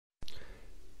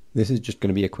This is just going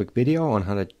to be a quick video on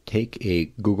how to take a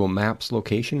Google Maps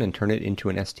location and turn it into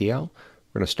an STL.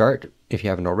 We're going to start, if you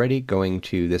haven't already, going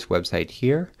to this website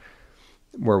here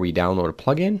where we download a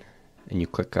plugin, and you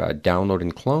click download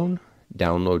and clone,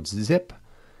 download zip.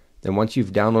 Then once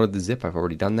you've downloaded the zip, I've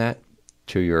already done that,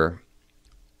 to your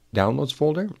downloads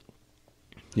folder,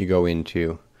 you go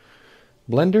into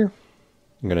Blender.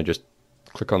 I'm going to just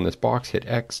click on this box, hit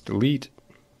X, delete.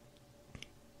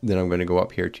 Then I'm going to go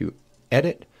up here to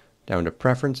edit, down to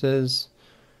preferences,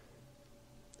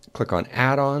 click on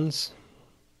add-ons,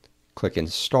 click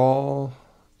install,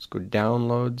 let's go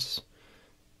downloads,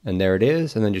 and there it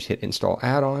is, and then just hit install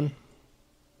add-on.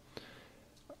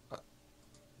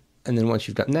 And then once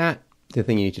you've done that, the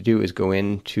thing you need to do is go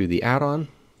into the add-on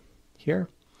here,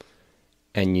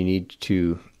 and you need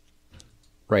to,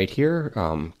 right here,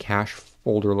 cache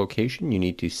folder location, you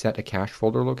need to set a cache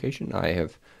folder location. I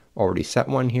have already set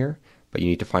one here, but you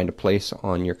need to find a place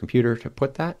on your computer to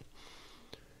put that.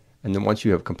 And then once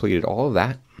you have completed all of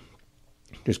that,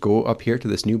 just go up here to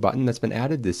this new button that's been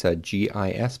added, this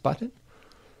GIS button.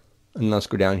 And let's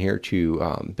go down here to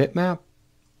bitmap.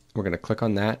 We're going to click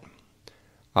on that.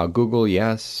 Google,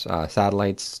 yes.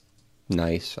 Satellites,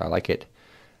 nice. I like it.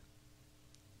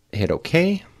 Hit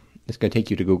OK. It's going to take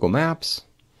you to Google Maps.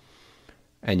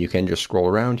 And you can just scroll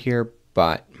around here,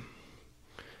 but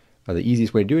the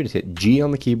easiest way to do it is hit G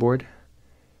on the keyboard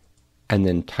and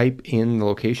then type in the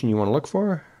location you want to look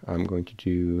for. I'm going to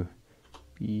do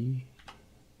B.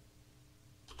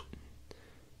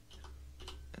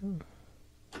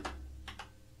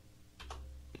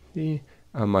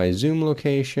 My zoom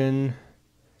location,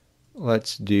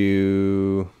 let's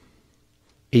do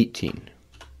 18.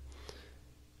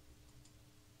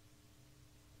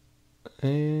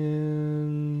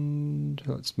 And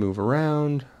let's move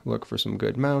around, look for some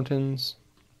good mountains.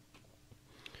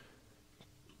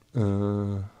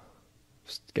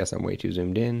 Guess I'm way too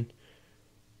zoomed in.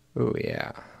 Oh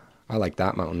yeah, I like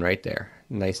that mountain right there.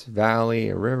 Nice valley,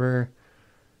 a river.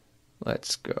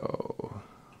 Let's go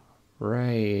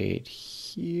right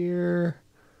here.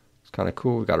 It's kind of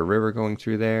cool. We've got a river going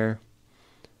through there.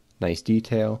 Nice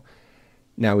detail.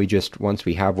 Now we just, once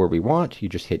we have where we want, you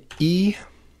just hit E,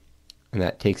 and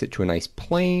that takes it to a nice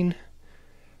plane.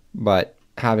 But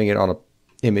having it on an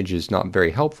image is not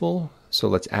very helpful. So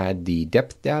let's add the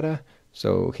depth data.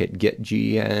 So hit get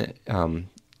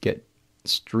get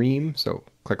stream. So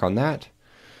click on that.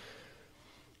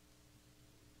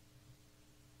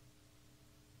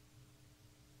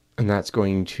 And that's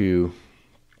going to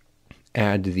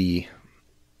add the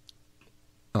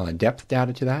depth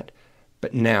data to that.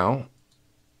 But now,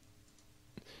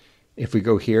 if we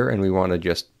go here and we want to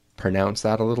just pronounce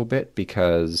that a little bit,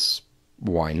 because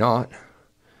why not?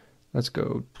 Let's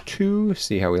go 2,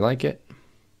 see how we like it.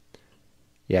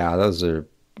 Yeah, those are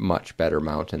much better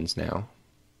mountains now.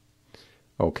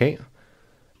 Okay.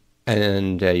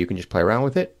 And you can just play around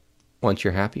with it once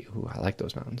you're happy. Ooh, I like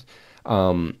those mountains.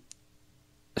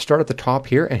 Start at the top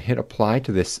here and hit apply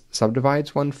to this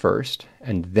subdivides one first,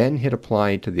 and then hit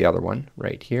apply to the other one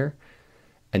right here.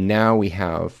 And now we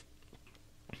have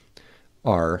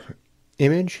our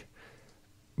image,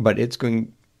 but it's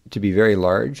going to be very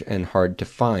large and hard to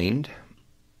find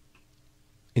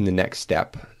in the next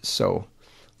step. So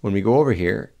when we go over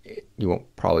here, you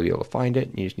won't probably be able to find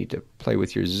it. You just need to play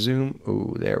with your zoom.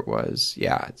 Oh, there it was.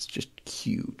 Yeah, it's just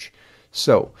huge.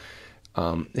 So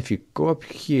if you go up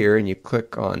here and you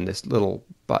click on this little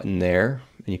button there,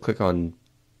 and you click on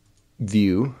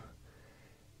view,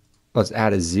 let's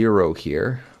add a 0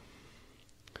 here.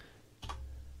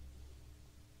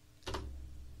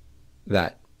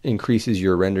 That increases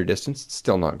your render distance. It's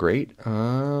still not great.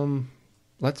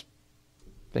 Let's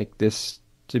make this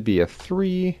to be a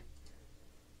 3.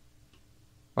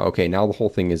 Okay, now the whole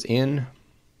thing is in.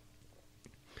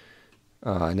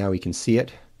 Now we can see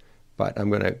it. But I'm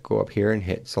going to go up here and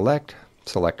hit select,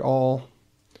 select all.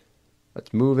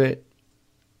 Let's move it.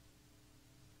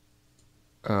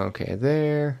 Okay,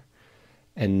 there.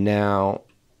 And now,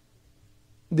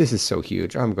 this is so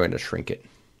huge, I'm going to shrink it.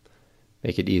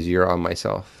 Make it easier on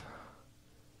myself.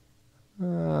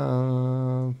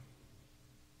 A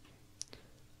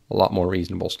lot more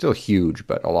reasonable. Still huge,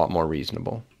 but a lot more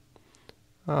reasonable.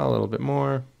 A little bit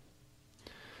more.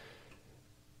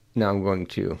 Now I'm going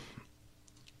to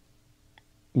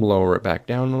lower it back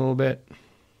down a little bit.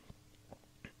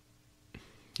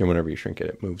 And whenever you shrink it,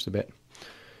 it moves a bit.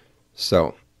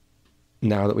 So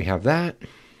now that we have that,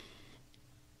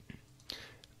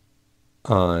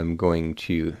 I'm going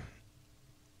to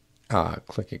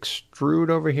click extrude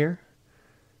over here.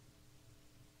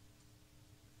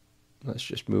 Let's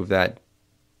just move that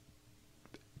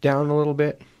down a little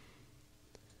bit.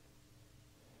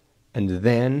 And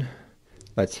then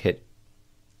let's hit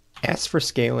S for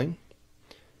scaling,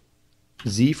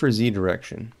 Z for Z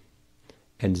direction,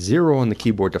 and 0 on the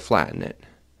keyboard to flatten it.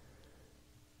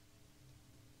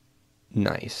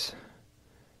 Nice.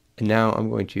 And now I'm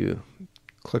going to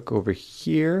click over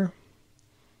here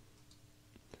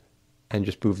and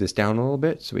just move this down a little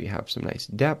bit so we have some nice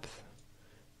depth.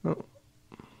 Oh.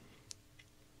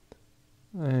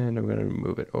 And I'm going to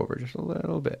move it over just a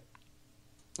little bit.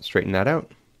 Straighten that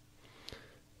out.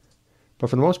 But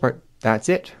for the most part, that's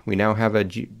it. We now have a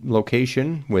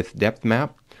location with depth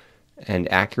map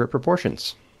and accurate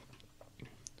proportions.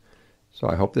 So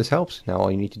I hope this helps. Now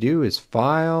all you need to do is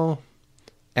File,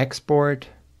 Export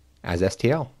as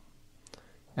STL,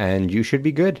 and you should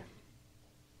be good.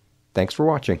 Thanks for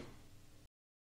watching.